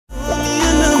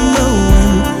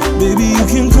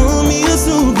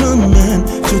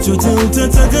Hey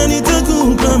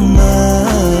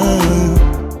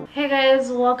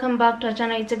guys, welcome back to our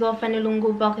channel. It's a girl Fanny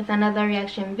Lungu back with another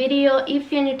reaction video.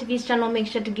 If you're new to this channel, make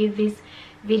sure to give this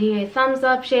video a thumbs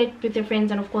up, share it with your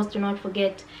friends, and of course do not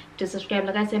forget to subscribe.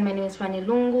 Like I said, my name is Fanny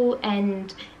Lungu,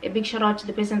 and a big shout out to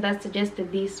the person that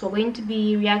suggested this. We're going to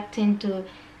be reacting to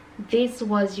This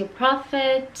Was Your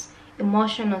Prophet,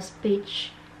 emotional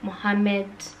speech, Mohamed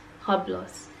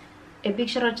Hoblos. A big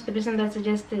shout out to the person that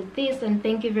suggested this, and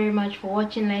thank you very much for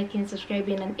watching, liking,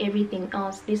 subscribing, and everything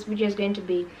else. This video is going to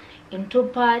be in three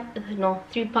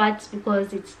parts,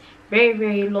 because it's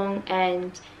very long.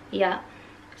 And yeah,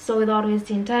 so without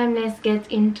wasting time, let's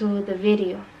get into the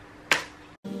video.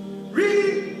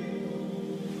 Really?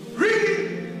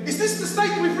 Is this the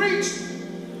state we've reached?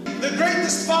 The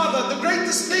greatest father, the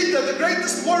greatest leader, the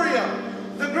greatest warrior,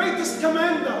 the greatest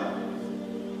commander,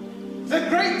 the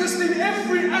greatest in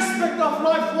every aspect of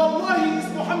life, wallahi, is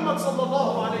Muhammad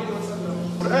sallallahu alayhi wa sallam.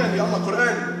 Quran, ya Allah,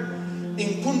 Quran. In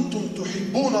kuntum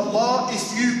tuhibbun Allah,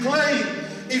 if you claim,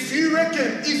 if you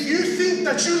reckon, if you think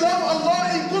that you love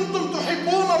Allah, in kuntum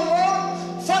tuhibbun Allah,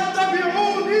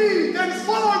 fattabi'uni, then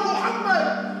follow Muhammad.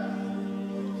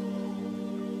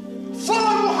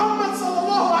 Follow Muhammad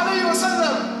sallallahu alayhi wa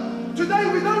sallam. Today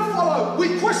we don't follow,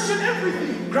 we question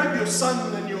everything. Grab your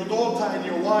son and your daughter and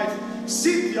your wife.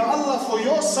 Sit, Ya Allah, for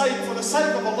your sake, for the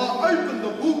sake of Allah, open the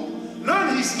book.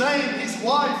 Learn his name, his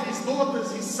wife, his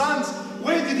daughters, his sons.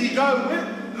 Where did he go?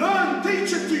 Learn,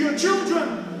 teach it to your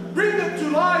children. Bring it to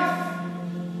life.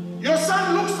 Your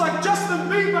son looks like Justin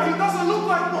Bieber. He doesn't look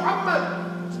like Muhammad.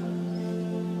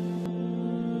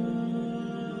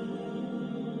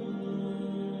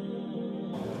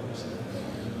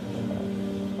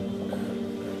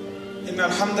 إن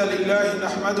الحمد لله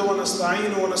نحمده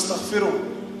ونستعينه ونستغفره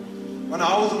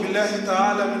ونعوذ بالله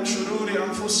تعالى من شرور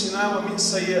أنفسنا ومن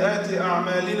سيئات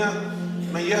أعمالنا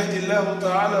من يهدي الله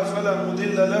تعالى فلا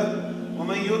مضل له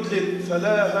ومن يضلل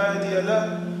فلا هادي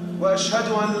له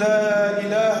وأشهد أن لا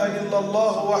إله إلا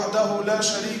الله وحده لا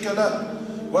شريك له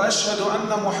وأشهد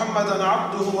أن محمدا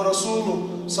عبده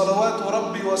ورسوله صلوات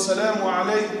ربي وسلامه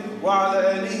عليه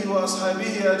وعلى آله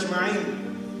وأصحابه أجمعين.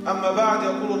 أما بعد،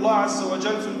 يقول الله عز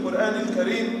وجل في القرآن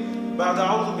الكريم بعد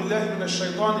أعوذ بالله من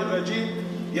الشيطان الرجيم: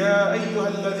 يا أيها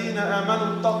الذين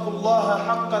آمنوا اتقوا الله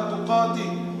حق تقاته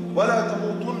ولا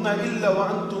تموتن إلا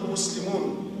وأنتم مسلمون.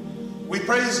 We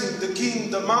praise Him, the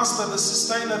King, the Master, the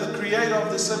Sustainer, the Creator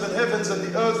of the seven heavens and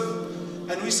the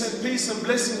earth, and we send peace and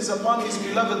blessings upon His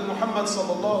beloved Muhammad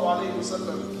sallallahu alayhi wa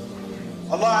sallam.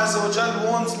 Allah Azza wa Jal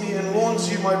warns me and warns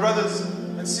you, my brothers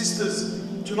and sisters,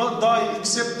 to not die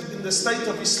except in the state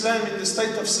of Islam, in the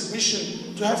state of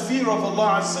submission, to have fear of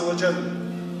Allah Azza wa Jal.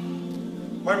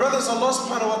 My brothers, Allah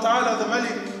subhanahu wa ta'ala, the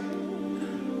Malik,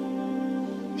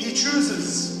 He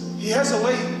chooses. He has a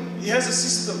way, He has a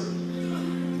system.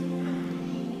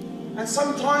 And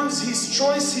sometimes His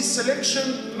choice, His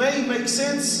selection may make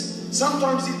sense.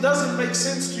 Sometimes it doesn't make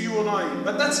sense to you and I,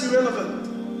 but that's irrelevant.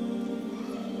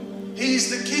 He is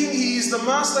the King, He is the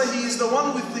Master, He is the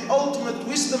one with the ultimate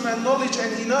wisdom and knowledge,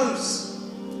 and He knows.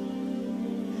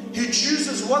 He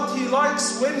chooses what He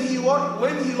likes, when He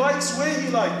likes, where He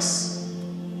likes.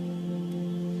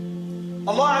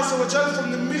 Allah Azza wa Jal,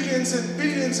 from the millions and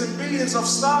billions of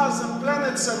stars and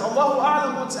planets and Allahu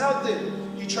A'lam what's out there,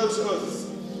 He chose Earth.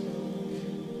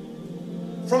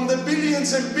 From the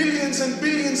billions and billions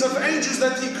of angels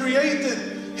that He created,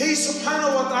 He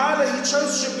subhanahu wa ta'ala, He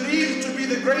chose Jibreel to be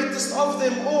the greatest of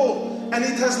them all. And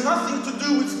it has nothing to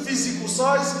do with physical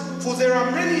size, for there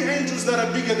are many angels that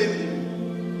are bigger than Him.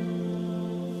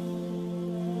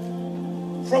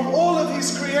 From all of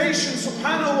His creation,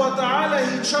 subhanahu wa ta'ala,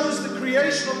 He chose the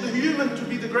creation of the human to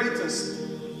be the greatest.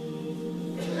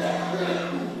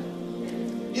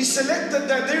 He selected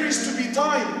that there is to be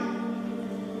time.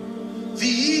 The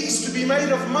year is to be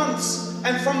made of months,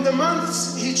 and from the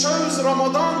months He chose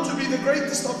Ramadan to be the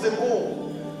greatest of them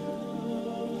all.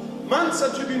 Months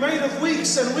are to be made of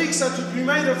weeks, and weeks are to be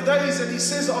made of days, and He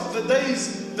says of the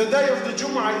days, the day of the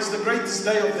Jum'ah is the greatest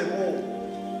day of them all.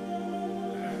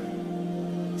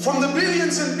 From the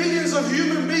billions and billions of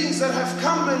human beings that have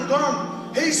come and gone,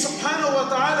 He subhanahu wa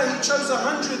ta'ala, He chose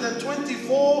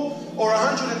 124 or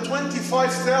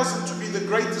 125,000 to be the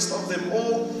greatest of them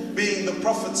all, being the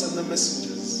prophets and the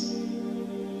messengers.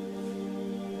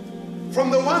 From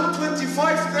the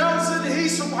 125,000, He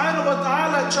subhanahu wa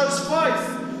ta'ala chose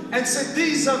 5 and said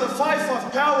these are the 5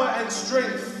 of power and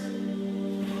strength.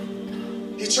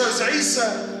 He chose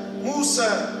Isa,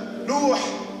 Musa, Nuh,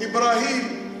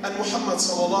 Ibrahim, and Muhammad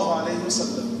sallallahu alayhi wa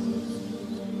sallam.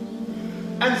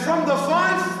 And from the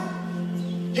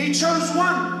 5, He chose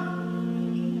 1.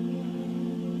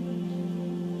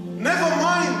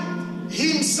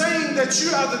 saying that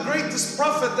you are the greatest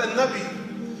prophet and Nabi.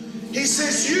 He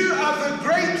says, you are the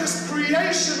greatest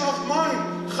creation of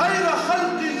mine. خَيْرَ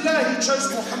خَلْقِ اللَّهِ. He chose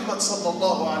Muhammad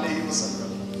sallallahu alayhi wa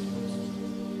sallam.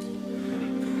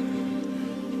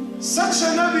 Such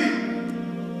a Nabi.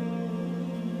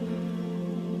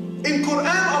 In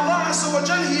Quran, Allah Azza wa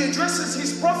Jal, He addresses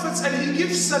His prophets and He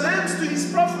gives salams to His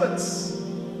prophets.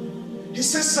 He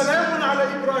says, Salamun ala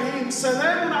Ibrahim,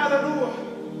 Salamun ala Nuh.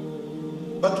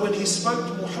 But when He spoke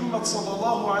to Muhammad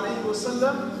sallallahu alayhi wa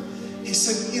sallam, He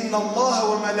said, Inna Allah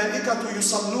wa malaikatu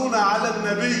yusalluna ala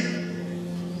al-nabi.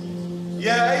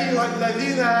 Ya ayyuha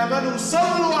alladhina amanu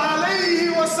sallu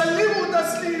alayhi wa sallimu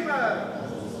taslima.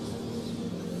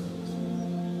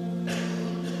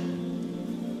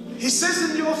 He says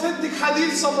in the authentic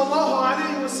hadith sallallahu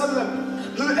alayhi wa sallam,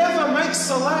 whoever makes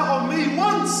salah on me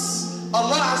once,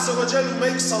 Allah Azza wa Jalla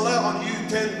makes salah on you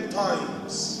 10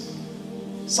 times.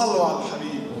 Sallu al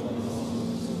Habib.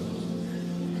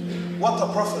 What a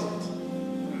prophet.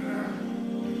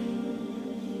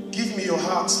 Give me your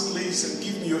hearts, please, and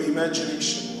give me your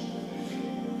imagination.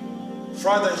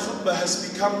 Friday khutbah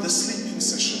has become the sleeping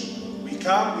session. We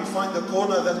come, we find the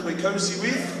corner that we're cozy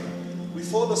with, we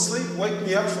fall asleep, wake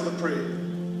me up for the prayer.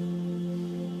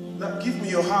 Now give me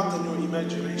your heart and your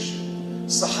imagination.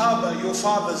 Sahaba, your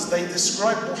fathers, they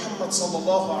describe Muhammad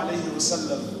sallallahu alayhi wa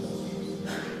sallam.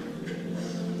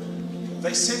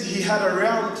 They said he had a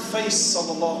round face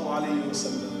sallallahu alayhi wa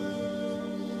sallam,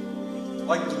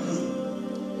 like the moon.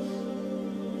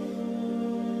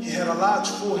 He had a large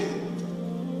forehead.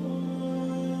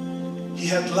 He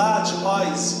had large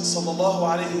eyes sallallahu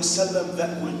alayhi wa sallam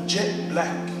that were jet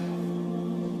black.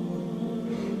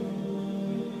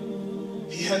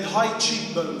 He had high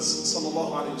cheekbones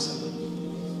sallallahu alayhi wa sallam.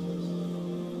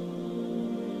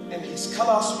 And his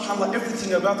color, subhanAllah,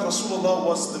 everything about Rasulullah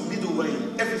was the middle way.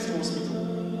 Everything was middle.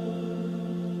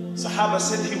 Sahaba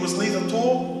said he was neither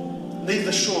tall,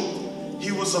 neither short.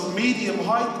 He was of medium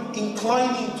height,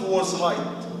 inclining towards height.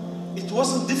 It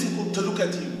wasn't difficult to look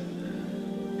at him.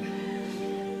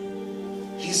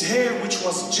 His hair, which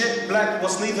was jet black,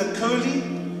 was neither curly,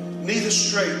 neither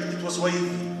straight. It was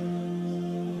wavy.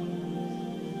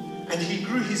 And he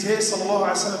grew his hair, sallallahu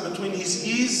alayhi wa sallam, between his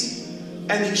ears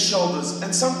and his shoulders.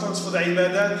 And sometimes for the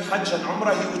ibadat, Hajj and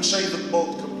Umrah, he would shave it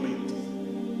bald complete.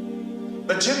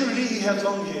 But generally he had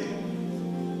long hair.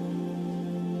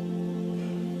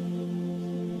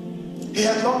 He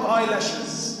had long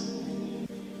eyelashes.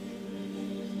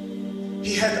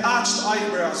 He had arched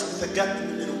eyebrows with a gap in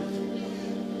the middle.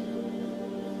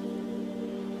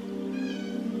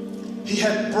 He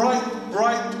had bright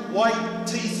white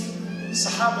teeth.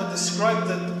 Sahaba described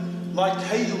it like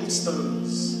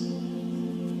hailstones.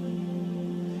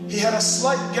 He had a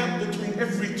slight gap between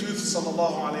every tooth,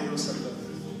 sallallahu alayhi wa sallam.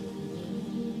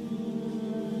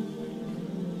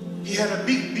 He had a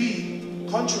big beard,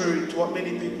 contrary to what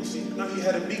many people think. No, he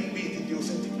had a big beard in the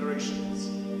authentic narrations.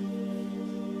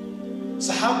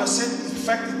 Sahaba said, in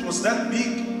fact, it was that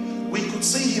big, we could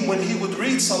see him when he would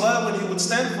read salah, when he would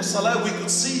stand for salah, we could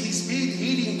see his beard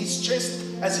hitting his chest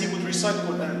as he would recite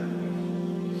Quran.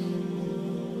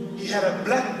 He had a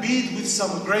black beard with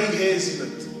some grey hairs in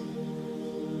it.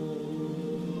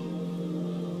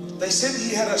 They said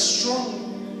he had a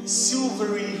strong,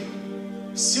 silvery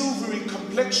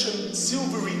complexion,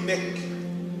 silvery neck.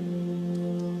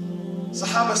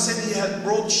 Sahaba said he had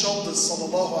broad shoulders,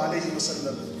 sallallahu alayhi wa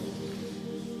sallam.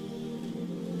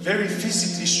 Very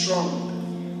physically strong.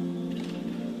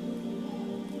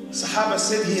 Sahaba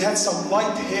said he had some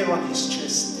light hair on his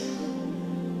chest.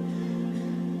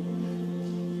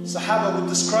 Sahaba would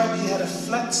describe he had a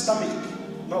flat stomach,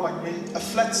 not like me, a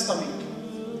flat stomach.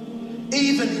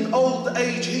 Even in old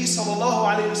age, he sallallahu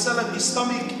alayhi wa sallam, his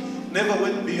stomach never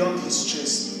went beyond his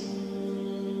chest.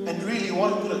 And really,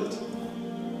 why would it?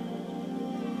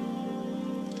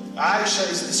 Aisha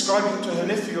is describing to her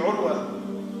nephew Urwa.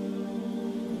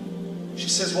 She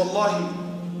says, Wallahi,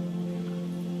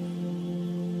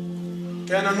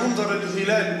 كان ننظر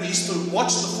الهلال. We used to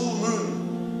watch the full moon.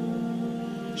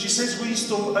 She says we used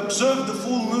to observe the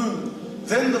full moon,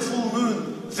 then the full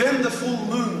moon, then the full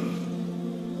moon.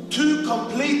 2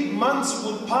 complete months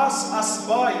would pass us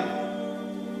by,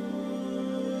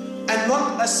 and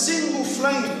not a single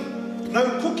flame,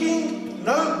 no cooking,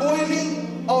 no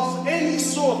boiling of any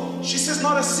sort. She says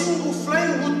not a single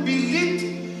flame would be lit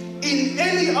in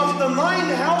any of the 9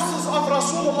 houses of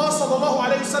Rasulullah sallallahu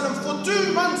alayhi wa sallam for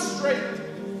 2 months straight.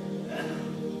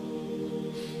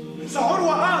 So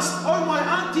Urwa asked, oh my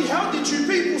auntie, how did you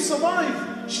people survive?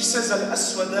 She says,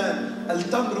 Al-Aswadan,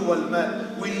 Al-Tamr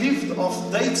wal-Ma. We lived off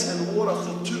dates and water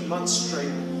for 2 months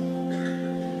straight.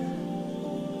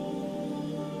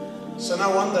 So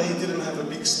no wonder he didn't have a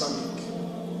big stomach.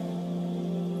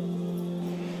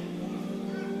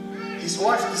 His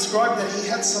wife described that he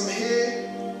had some hair,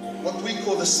 what we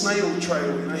call the snail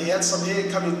trail. You know, he had some hair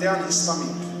coming down his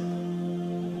stomach.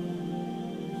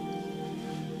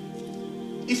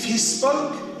 If he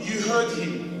spoke, you heard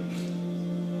him.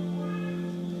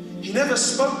 He never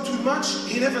spoke too much,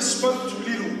 he never spoke too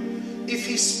little. If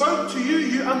he spoke to you,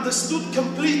 you understood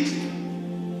completely.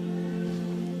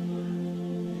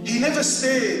 He never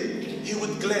stared, he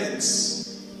would glance.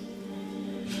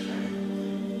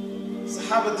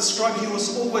 Sahaba described he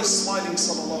was always smiling,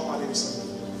 sallallahu alayhi wa sallam.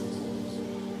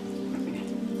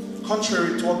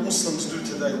 Contrary to what Muslims do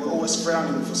today, we're always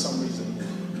frowning for some reason.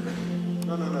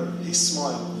 No, he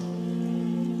smiled.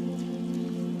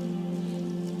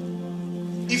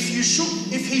 If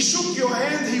he shook your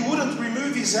hand, he wouldn't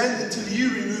remove his hand until you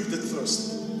removed it first.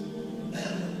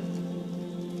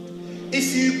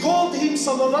 If you called him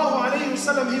sallallahu alayhi wa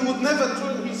sallam, he would never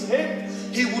turn his head,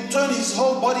 he would turn his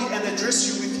whole body and address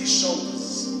you with his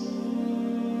shoulders.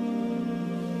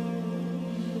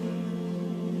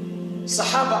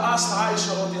 Sahaba asked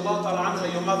Aisha radiallahu ta'ala anha,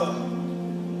 your mother.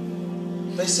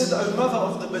 They said, O mother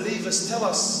of the believers, tell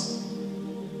us,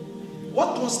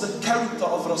 what was the character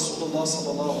of Rasulullah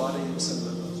sallallahu alayhi wa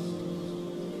sallam?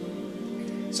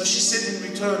 So she said in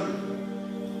return,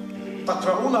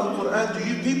 تقرؤون القرآن, do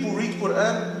you people read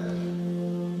Quran?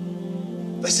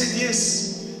 They said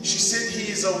yes. She said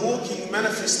he is a walking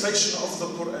manifestation of the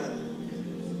Quran.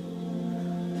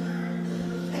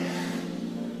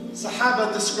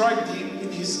 Sahaba described him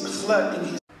in his akhlaq, in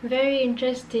his very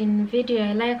interesting video.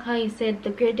 I like how he said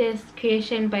the greatest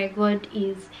creation by God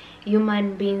is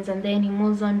human beings, and then he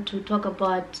moves on to talk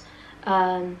about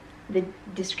the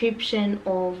description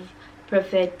of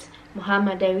Prophet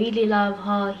Muhammad. I really love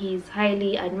how he's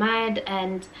highly admired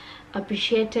and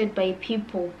appreciated by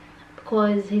people,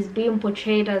 because he's being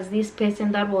portrayed as this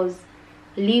person that was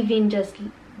living just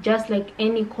like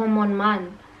any common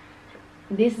man.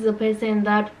 This is a person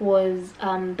that was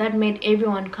that made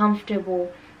everyone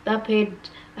comfortable, that paid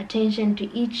attention to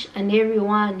each and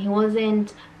everyone. He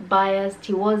wasn't biased,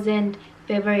 he wasn't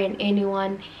favoring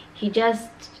anyone, he just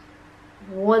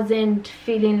wasn't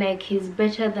feeling like he's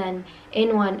better than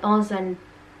anyone else, and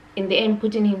in the end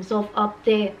putting himself up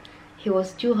there. He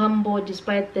was too humble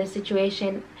despite the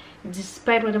situation,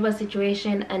 despite whatever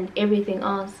situation and everything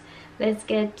else. Let's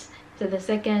get to the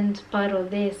second part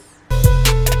of this.